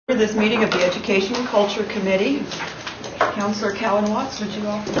this meeting of the Education and Culture Committee. Councillor Callan Watts, would you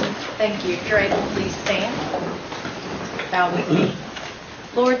offer? Thank you. If you're able, please stand. Bow with me.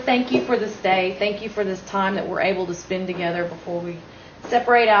 Lord, thank you for this day. Thank you for this time that we're able to spend together before we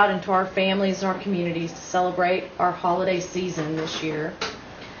separate out into our families and our communities to celebrate our holiday season this year.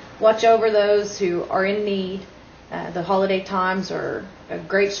 Watch over those who are in need. The holiday times are a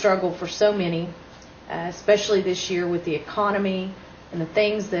great struggle for so many, especially this year with the economy and the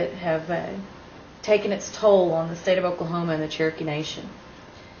things that have taken its toll on the state of Oklahoma and the Cherokee Nation.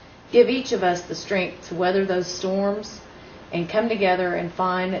 Give each of us the strength to weather those storms and come together and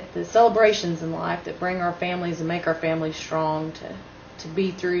find the celebrations in life that bring our families and make our families strong to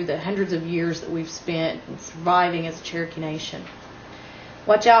be through the hundreds of years that we've spent in surviving as a Cherokee Nation.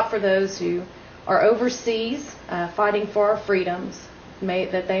 Watch out for those who are overseas fighting for our freedoms,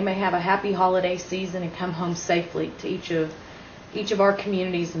 that they may have a happy holiday season and come home safely to each of our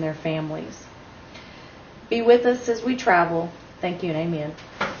communities and their families. Be with us as we travel. Thank you and amen.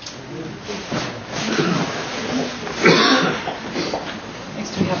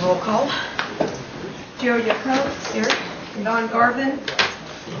 Next we have roll call. Joe Yacob. Here. Don Garvin.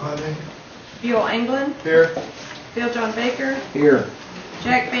 Buell Anglin. Here. Bill John Baker. Here.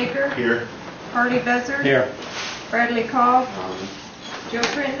 Jack Baker. Here. Harley Buzzard. Here. Bradley Cobb. Joe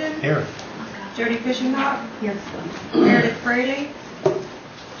Crittenden. Here. Jody Fishinghawk. Here. Meredith Brady.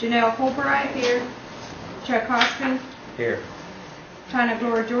 Janelle Fulbright. Here. Chuck Hoskins. Here. China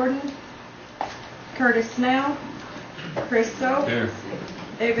Gloria Jordan. Curtis Snell. Chris Soap. Here.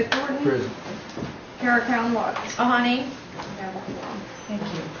 David Thornton. Present. Kara Callan Watts. Honey. Thank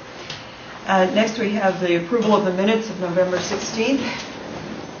you. Next we have the approval of the minutes of November 16th.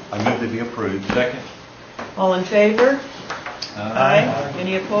 I move to be approved. Second. All in favor? Aye.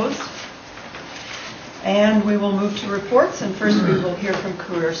 Any opposed? And we will move to reports, and first we will hear from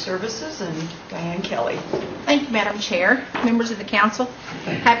Career Services and Diane Kelly. Thank you, Madam Chair, members of the council.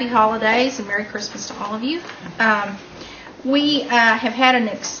 Happy holidays and Merry Christmas to all of you. We have had an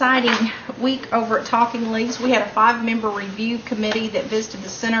exciting week over at Talking Leagues. We had a 5-member review committee that visited the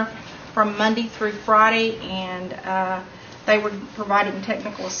center from Monday through Friday, and they were providing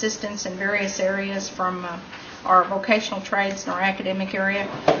technical assistance in various areas from our vocational trades and our academic area.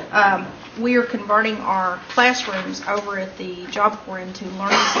 We are converting our classrooms over at the Job Corps into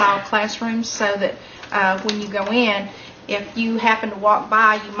learning style classrooms so that when you go in, if you happen to walk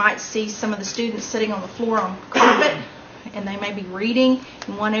by, you might see some of the students sitting on the floor on carpet, and they may be reading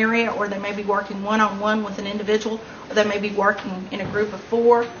in one area, or they may be working one-on-one with an individual, or they may be working in a group of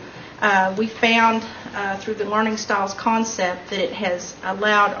 4. We found through the learning styles concept that it has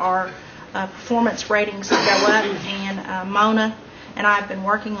allowed our performance ratings to go up, and Mona and I have been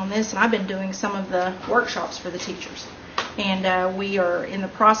working on this, and I've been doing some of the workshops for the teachers, and we are in the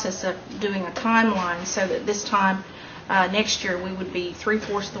process of doing a timeline so that this time next year we would be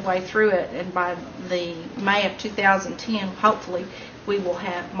 3/4 of the way through it, and by the May of 2010 hopefully we will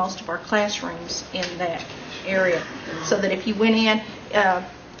have most of our classrooms in that area, so that if you went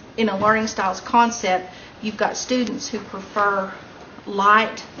in a learning styles concept, you've got students who prefer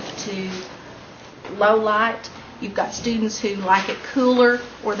light to low light. You've got students who like it cooler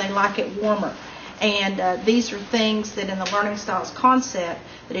or they like it warmer. And these are things that in the learning styles concept,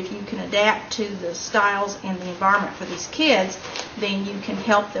 that if you can adapt to the styles and the environment for these kids, then you can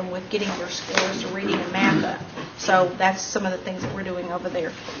help them with getting their scores of reading and math up. So that's some of the things that we're doing over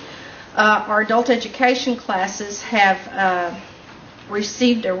there. Our adult education classes have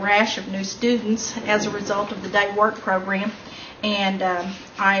received a rash of new students as a result of the day work program. And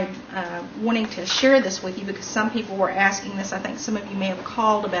I'm wanting to share this with you because some people were asking this. I think some of you may have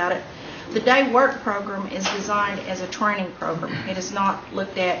called about it. The day work program is designed as a training program. It is not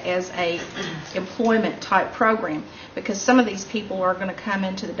looked at as a employment type program, because some of these people are going to come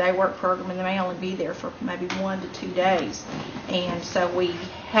into the day work program and they may only be there for maybe 1 to 2 days. And so we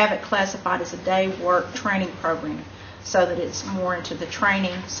have it classified as a day work training program, so that it's more into the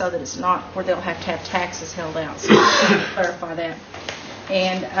training, so that it's not where they'll have to have taxes held out. So to clarify that.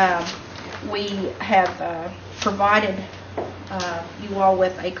 And we have provided you all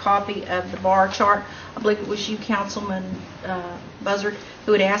with a copy of the bar chart. I believe it was you, Councilman Buzzard,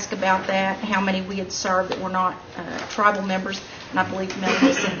 who had asked about that, how many we had served that were not tribal members, and I believe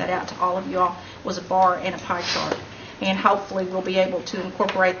Melanie sent that out to all of you all. It was a bar and a pie chart. And hopefully we'll be able to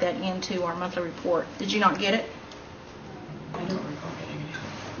incorporate that into our monthly report. Did you not get it? I don't recall getting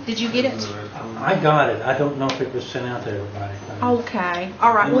it. Did you get it? I got it. I don't know if it was sent out to everybody. Okay.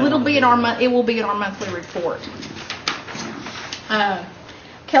 All right. Well, it will be in our monthly report.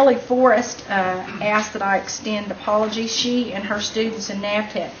 Kelly Forrest asked that I extend apologies. She and her students in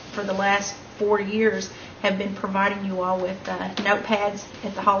NAVTEC for the last 4 years have been providing you all with notepads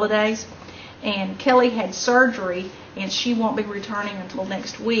at the holidays. And Kelly had surgery, and she won't be returning until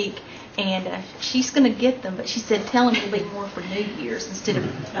next week. And she's going to get them, but she said, tell him it'll be more for New Year's instead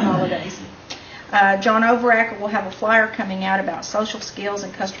of the holidays. John Overacker will have a flyer coming out about social skills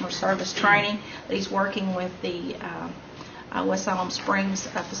and customer service training. He's working with the West Salem Springs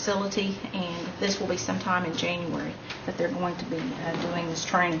facility, and this will be sometime in January that they're going to be doing this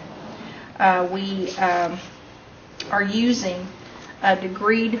training. We are using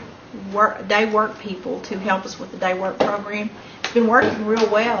degreed day work people to help us with the day work program. It's been working real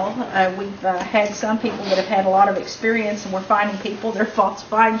well. We've had some people that have had a lot of experience, and we're finding people they're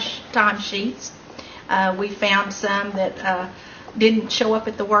falsifying time sheets. We found some that didn't show up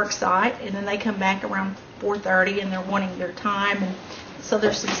at the work site, and then they come back around 4:30 and they're wanting their time, and so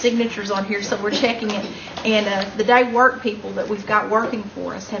there's some signatures on here, so we're checking it. And the day work people that we've got working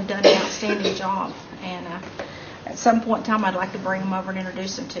for us have done an outstanding job, and at some point in time I'd like to bring them over and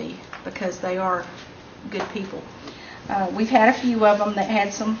introduce them to you because they are good people. We've had a few of them that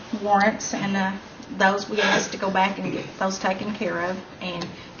had some warrants, and those we asked to go back and get those taken care of and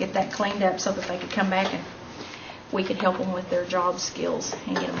get that cleaned up so that they could come back and we could help them with their job skills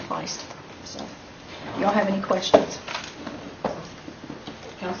and get them placed. So, y'all have any questions?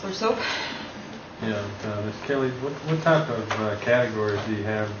 Counselor Soap? Yeah, Ms. Kelly, what type of categories do you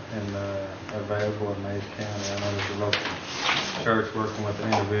have available in Mays County? I know there's a local church working with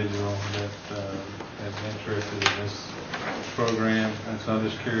an individual that is interested in this program, and so I'm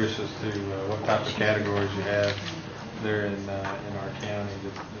just curious as to what type of categories you have there in our county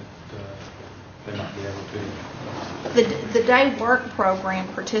that they might be able to. The day work program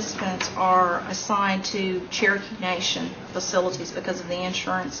participants are assigned to Cherokee Nation facilities because of the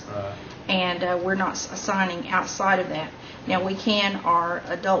insurance, Right. and we're not assigning outside of that. Now we can our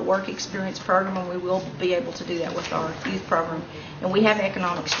adult work experience program, and we will be able to do that with our youth program. And we have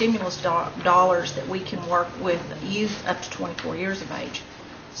economic stimulus dollars that we can work with youth up to 24 years of age.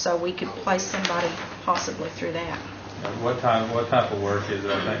 So we could place somebody possibly through that. What type of work is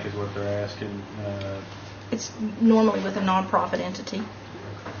it? I think is what they're asking. It's normally with a nonprofit entity.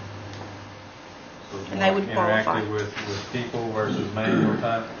 So And they would qualify. Interactive with people versus manual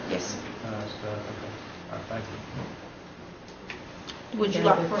type Yes. stuff. Okay. All right, thank you. Would you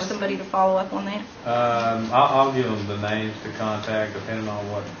like for somebody to follow up on that? I'll give them the names to contact depending on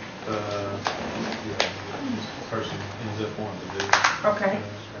what this person ends up wanting to do. Okay. I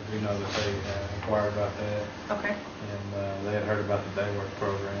do know that they inquired about that, Okay. and they had heard about the day work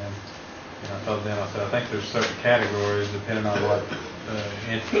program. And I told them, I said, I think there's certain categories depending on what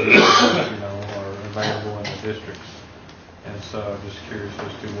entities are available in the districts. And so I'm just curious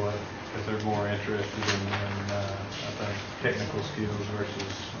as to if they're more interested in I think, technical skills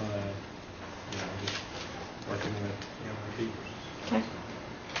versus, just working with younger people. Okay.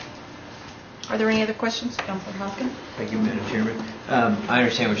 Are there any other questions? Counselor Hopkins? Thank you, Madam Chairman. I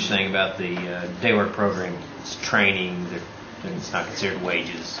understand what you're saying about the day work program. It's training. It's not considered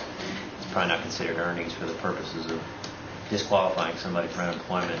wages. It's probably not considered earnings for the purposes of disqualifying somebody for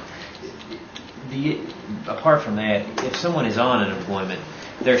unemployment. Apart from that, if someone is on unemployment,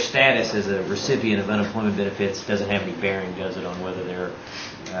 their status as a recipient of unemployment benefits doesn't have any bearing, does it, on whether they're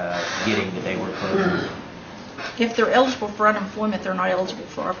getting the day work program? If they're eligible for unemployment, they're not eligible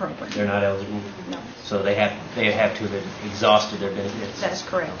for our program. They're not eligible? No. So they have to have exhausted their benefits? That's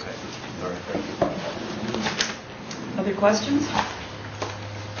correct. Okay. All right, thank you. Other questions?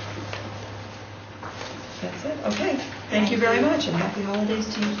 That's it. Okay. Thank you very much, and happy holidays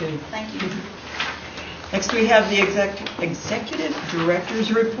to you too. Thank you. Next, we have the Executive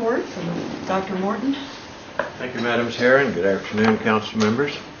Director's Report from Dr. Morton. Thank you, Madam Chair, and good afternoon, council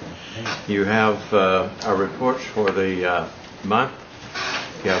members. You have our reports for the month.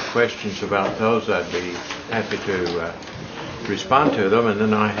 If you have questions about those, I'd be happy to respond to them. And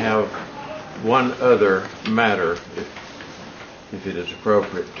then I have one other matter, if it is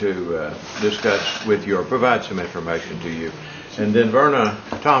appropriate to discuss with you or provide some information to you. And then Verna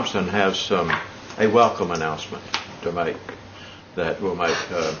Thompson has a welcome announcement to make that will make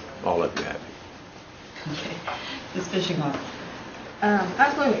all of you happy. Okay. Ms. Fishingham. I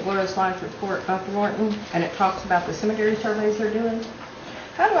was looking at Gloria's Line's report, Dr. Morton, and it talks about the cemetery surveys they're doing.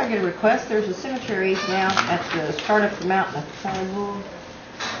 How do I get a request? There's a cemetery now at the start of the mountain at the Southern World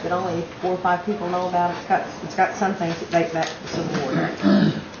that only 4 or 5 people know about. It's got some things that date back to the Civil War.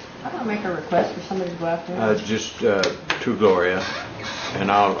 How do I make a request for somebody to go out there? Just to Gloria, and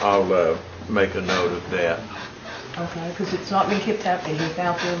I'll make a note of that. Okay, because it's not been kept up and he's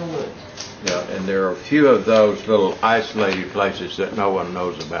out there in the woods. Yeah, and there are a few of those little isolated places that no one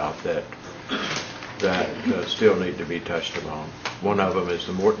knows about that still need to be touched upon. One of them is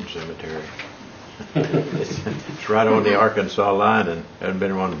the Morton Cemetery. It's right on the Arkansas line and hasn't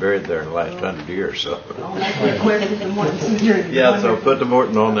been one buried there in the last 100 years. So. I'll make a request to the Morton Cemetery. Yeah, so put the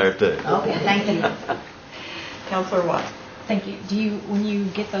Morton on there too. Okay, thank you. Counselor Watts. Thank you. When you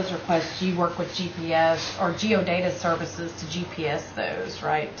get those requests, do you work with GPS or geodata services to GPS those,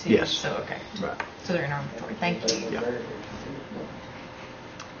 right? Yes. So, okay. Right. So they're in our inventory. Thank you. Yeah.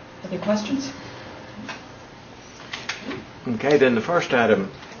 Any questions? Okay, then the first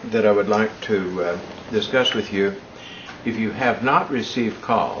item that I would like to discuss with you, if you have not received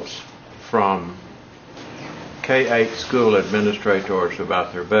calls from K-8 school administrators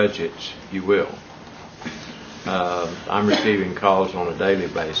about their budgets, you will. I'm receiving calls on a daily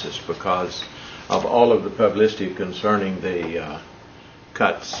basis because of all of the publicity concerning the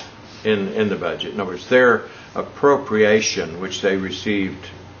cuts in the budget. In other words, their appropriation, which they received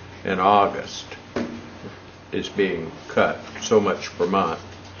in August, is being cut so much per month.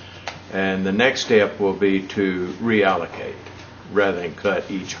 And the next step will be to reallocate, rather than cut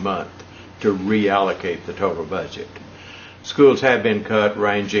each month, to reallocate the total budget. Schools have been cut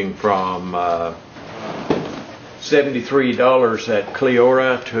ranging from $73 at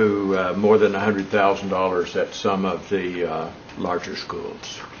Cleora to more than $100,000 at some of the larger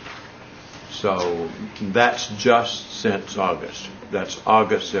schools. So that's just since August. That's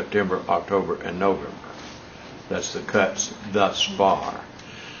August, September, October, and November. That's the cuts thus far.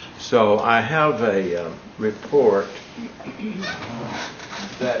 So I have a report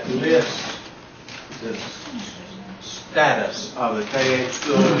that lists the status of the K-8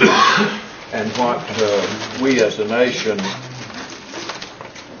 schools and what we as a nation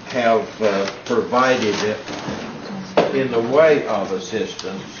have provided in the way of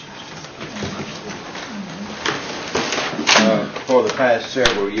assistance for the past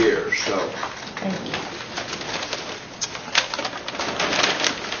several years. So.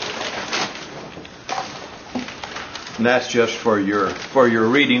 And that's just for your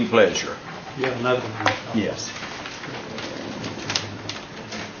reading pleasure. You have another one? Yes.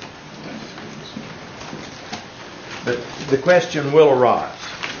 But the question will arise.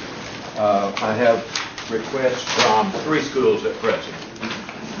 I have requests from 3 schools at present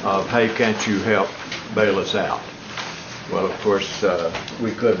of, hey, can't you help bail us out? Well, of course,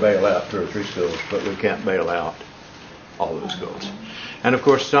 we could bail out 2 or 3 schools, but we can't bail out all of the schools. And of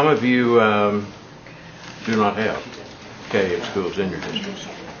course, some of you do not have K-8 schools in your districts.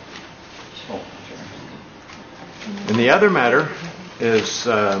 And the other matter is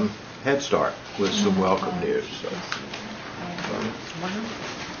Head Start with some welcome news. So.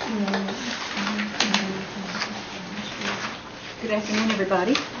 Good afternoon,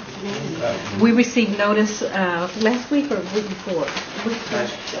 everybody. We received notice last week or the week before.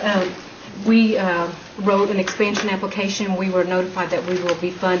 We wrote an expansion application. We were notified that we will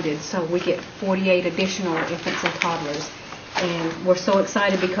be funded, so we get 48 additional infants and toddlers. And we're so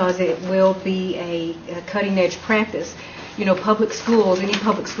excited because it will be a cutting-edge practice. You know, public schools, any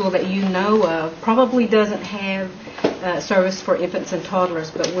public school that you know of, probably doesn't have service for infants and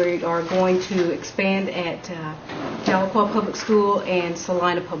toddlers, but we are going to expand at Tahlequah Public School and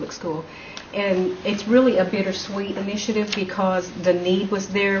Salina Public School. And it's really a bittersweet initiative because the need was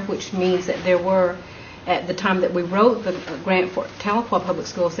there, which means that there were, at the time that we wrote the grant for Tahlequah Public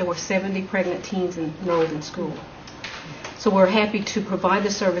Schools, there were 70 pregnant teens enrolled in school. So we're happy to provide the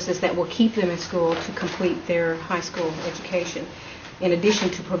services that will keep them in school to complete their high school education, in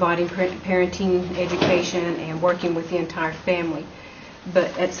addition to providing parenting education and working with the entire family.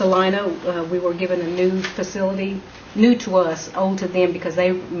 But at Salina, we were given a new facility, new to us, old to them because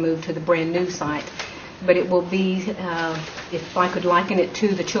they moved to the brand new site. But it will be, if I could liken it to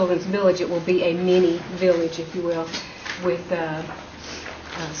the Children's Village, it will be a mini village, if you will, with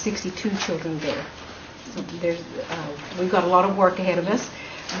 62 children there. So we've got a lot of work ahead of us.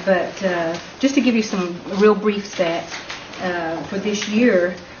 But just to give you some real brief stats, for this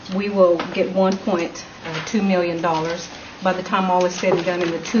year, we will get $1.2 million. By the time all is said and done in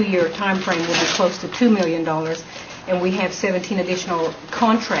the 2-year time frame, we'll be close to $2 million. And we have 17 additional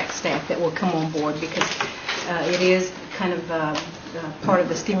contract staff that will come on board because it is kind of part of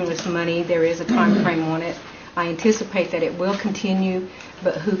the stimulus money. There is a time frame on it. I anticipate that it will continue,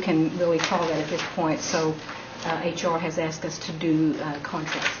 but who can really call that at this point? So HR has asked us to do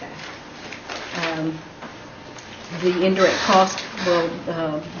contract staff. The indirect cost will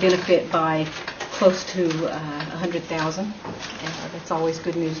benefit by close to $100,000. That's always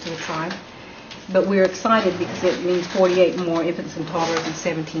good news to the tribe. But we're excited because it means 48 more infants and toddlers and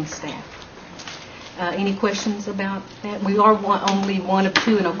 17 staff. Any questions about that? We are only one of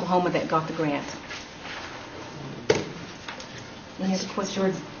two in Oklahoma that got the grant. Any other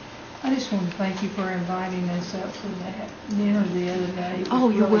questions? I just want to thank you for inviting us up for that dinner the other day. Oh,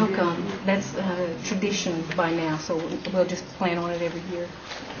 you're welcome. That's tradition by now, so we'll just plan on it every year.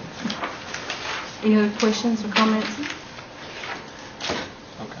 Any other questions or comments?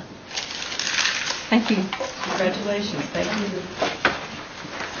 Okay. Thank you. Congratulations. Thank you.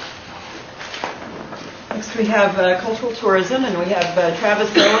 Next, we have cultural tourism, and we have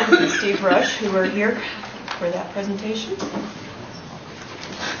Travis Owens and Steve Rush, who are here for that presentation.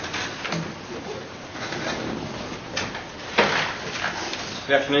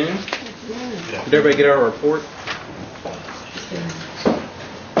 Good afternoon. Did everybody get our report?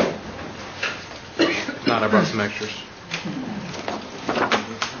 If not, I brought some extras.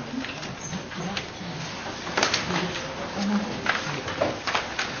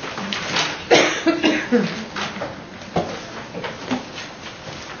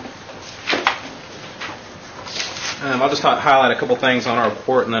 I'll just highlight a couple things on our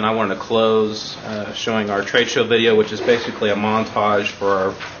report, and then I wanted to close showing our trade show video, which is basically a montage for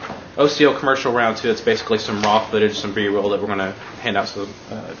our OCO commercial round 2. It's basically some raw footage, some B-roll that we're going to hand out to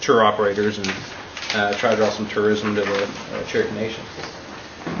tour operators and try to draw some tourism to the Cherokee Nation.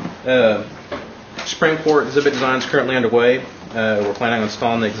 Springport exhibit design is currently underway. We're planning on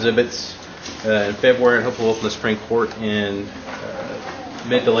installing the exhibits in February, and hopefully we'll open the Springport in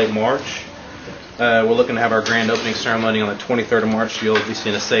mid to late March. We're looking to have our grand opening ceremony on the 23rd of March. You'll be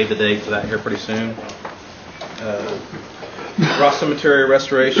seeing a save the date for that here pretty soon. Raw cemetery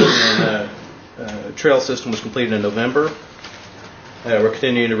restoration and trail system was completed in November. We're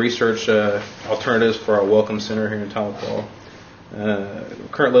continuing to research alternatives for our welcome center here in Tahlequah. We're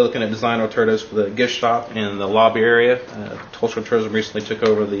currently looking at design alternatives for the gift shop and the lobby area. Cultural Tourism recently took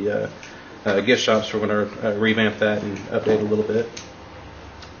over the gift shop, so we're going to revamp that and update a little bit.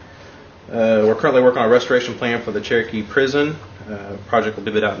 We're currently working on a restoration plan for the Cherokee prison. Project will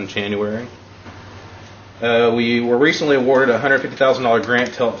be bid out in January. We were recently awarded a $150,000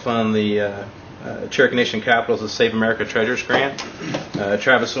 grant to help fund the Cherokee Nation Capitals' Save America Treasures grant.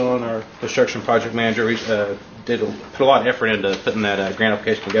 Travis Owen, our construction project manager, put a lot of effort into putting that grant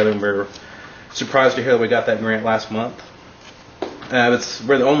application together, and we're surprised to hear that we got that grant last month.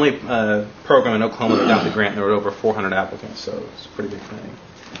 We're the only program in Oklahoma that got the grant, and there were over 400 applicants, so it's a pretty big thing.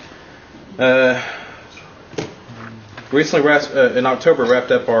 Recently, in October,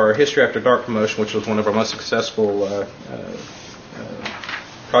 wrapped up our History After Dark promotion, which was one of our most successful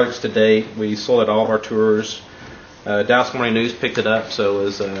projects to date. We sold it all of our tours. Dallas Morning News picked it up, so it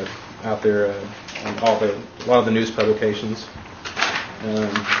was out there on a lot of the news publications.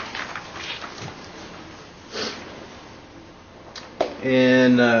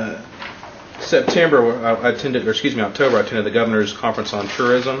 In October, I attended the Governor's Conference on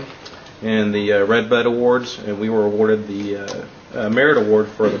Tourism and the Red Bud Awards, and we were awarded the Merit Award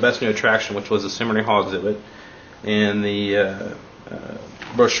for the Best New Attraction, which was the Seminary Hall exhibit, and the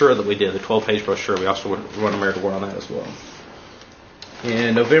brochure that we did, the 12-page brochure. We also won a Merit Award on that as well.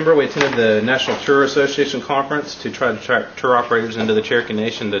 In November, we attended the National Tour Association Conference to try to attract tour operators into the Cherokee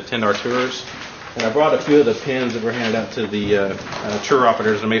Nation to attend our tours. And I brought a few of the pins that were handed out to the tour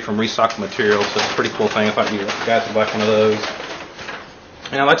operators. They're made from recycled materials, so it's a pretty cool thing. I thought you guys would like one of those.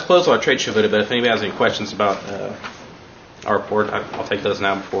 And I'd like to close with our trade show video, but if anybody has any questions about our report, I'll take those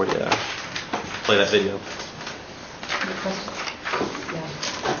now before we play that video. Any questions?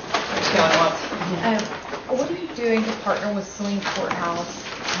 What are you doing to partner with Saline Courthouse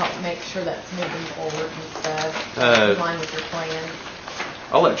to help make sure that's moving forward and stuff in line with your plan?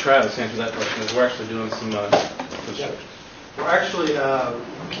 I'll let Travis answer that question, because we're actually doing some construction. We're actually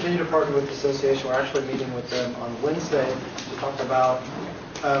continue to partner with the association. We're actually meeting with them on Wednesday to talk about,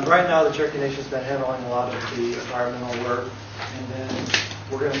 right now the Cherokee Nation's been handling a lot of the environmental work, and then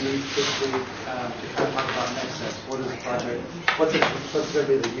we're going to meet this week to kind of talk about next steps. What is the project? What's going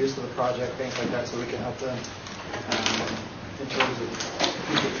to be the use of the project, things like that, so we can help them in terms of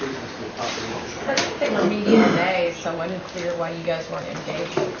future treatments for the property. I think they were meeting today, so I wasn't clear why you guys weren't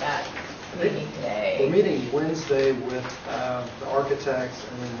engaged with that meeting today. We're meeting Wednesday with the architects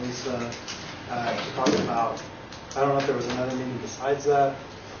and then Lisa to talk about, I don't know if there was another meeting besides that.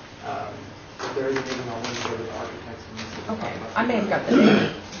 But there is a meeting on Wednesday with the architects and Lisa. Okay, I may have got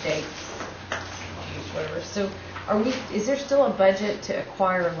the dates, whatever. So is there still a budget to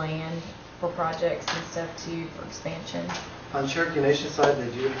acquire land for projects and stuff too, for expansion? On Cherokee Nation side, they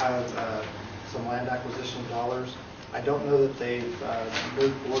do have some land acquisition dollars. I don't know that they've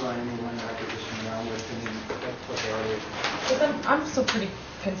moved forward on any land acquisition now with what they already have. Because I'm still pretty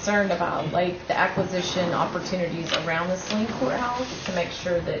concerned about like the acquisition opportunities around the Sling Courthouse to make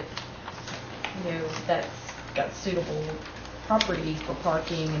sure that, you know, that's got suitable property for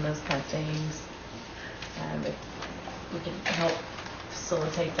parking and those kind of things. If we can help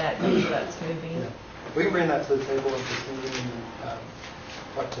facilitate that, make sure that's moving. Yeah. We can bring that to the table at this meeting and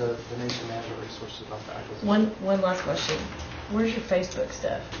talk to the Nation Natural Resources about the acquisition. One last question. Where's your Facebook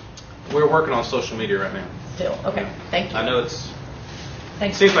stuff? We're working on social media right now. Still? Okay. Thank you. I know it's.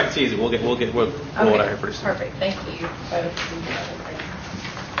 Thank Seems you. like it's easy. We'll roll it out here pretty soon. Perfect. Thank you.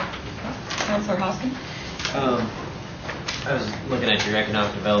 Councilor Hoskin? I was looking at your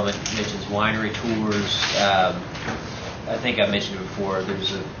economic development, it mentions winery tours. I think I mentioned it before,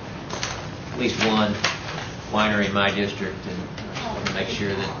 there's at least one winery in my district, and I want to make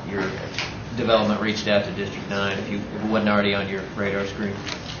sure that your development reached out to District 9 if it wasn't already on your radar screen.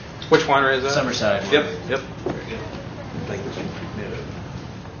 Which winery is that? Summerside. Yep. Very good. Thank you.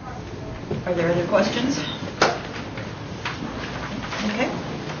 Are there other questions? Okay.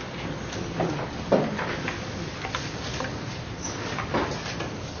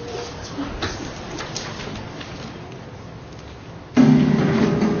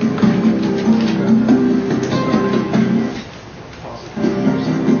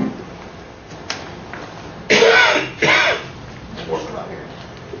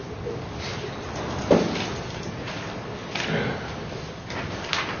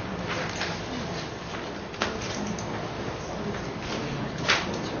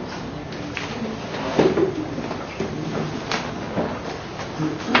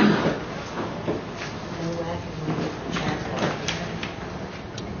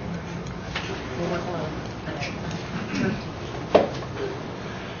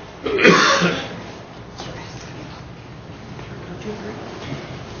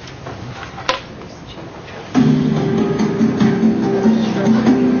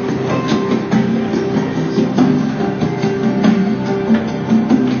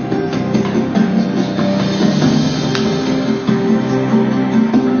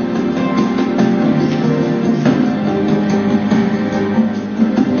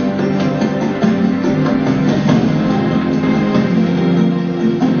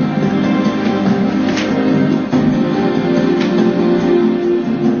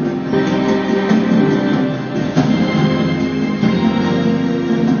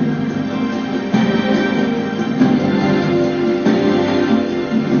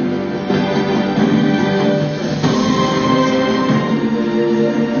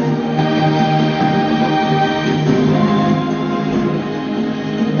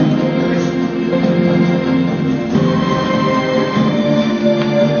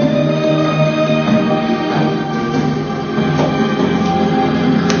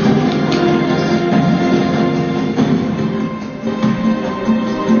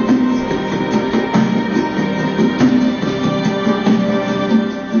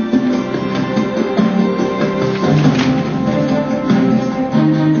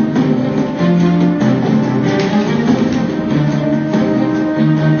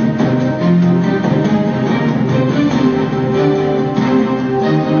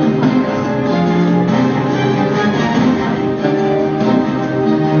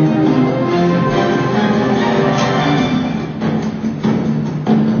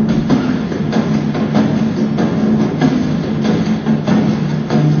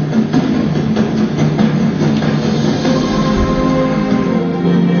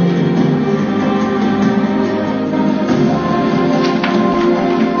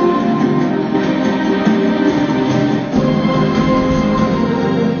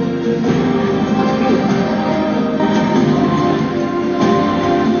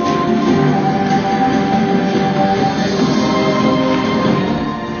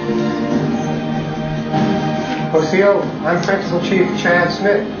 OCO, I'm Principal Chief Chad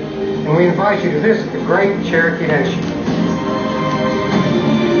Smith, and we invite you to visit the great Cherokee Nation.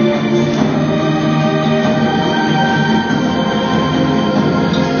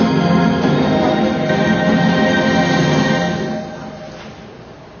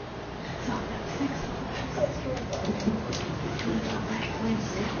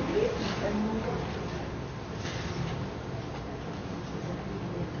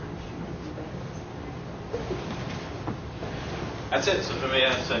 That's it. So, let me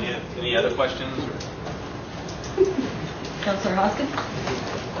ask any other questions? Councilor Hoskin?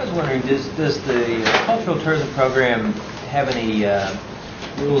 I was wondering, does the cultural tourism program have any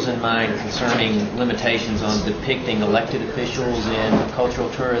rules in mind concerning limitations on depicting elected officials in cultural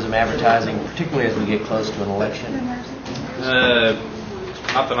tourism advertising, particularly as we get close to an election?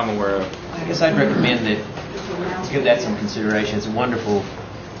 Not that I'm aware of. I guess I'd recommend that to give that some consideration. It's a wonderful,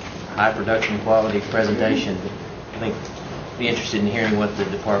 high production quality presentation. But I think I'd be interested in hearing what the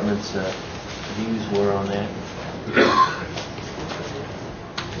department's views were on that.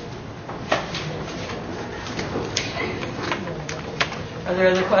 Are there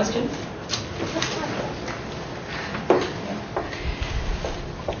other questions?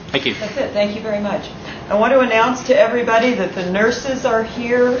 Thank you. That's it. Thank you very much. I want to announce to everybody that the nurses are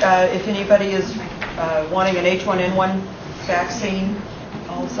here. If anybody is wanting an H1N1 vaccine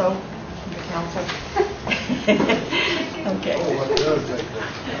also, from the council. Okay.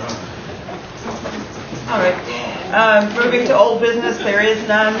 All right. Moving to old business, there is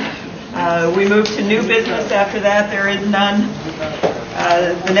none. We move to new business after that. There is none.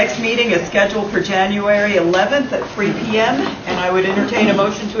 The next meeting is scheduled for January 11th at 3 p.m. and I would entertain a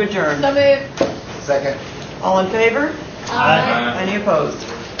motion to adjourn. So moved. Second. All in favor? Aye. Any opposed?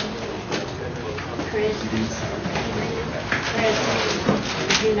 Chris,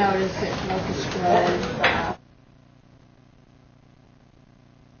 did you notice that Locust Grove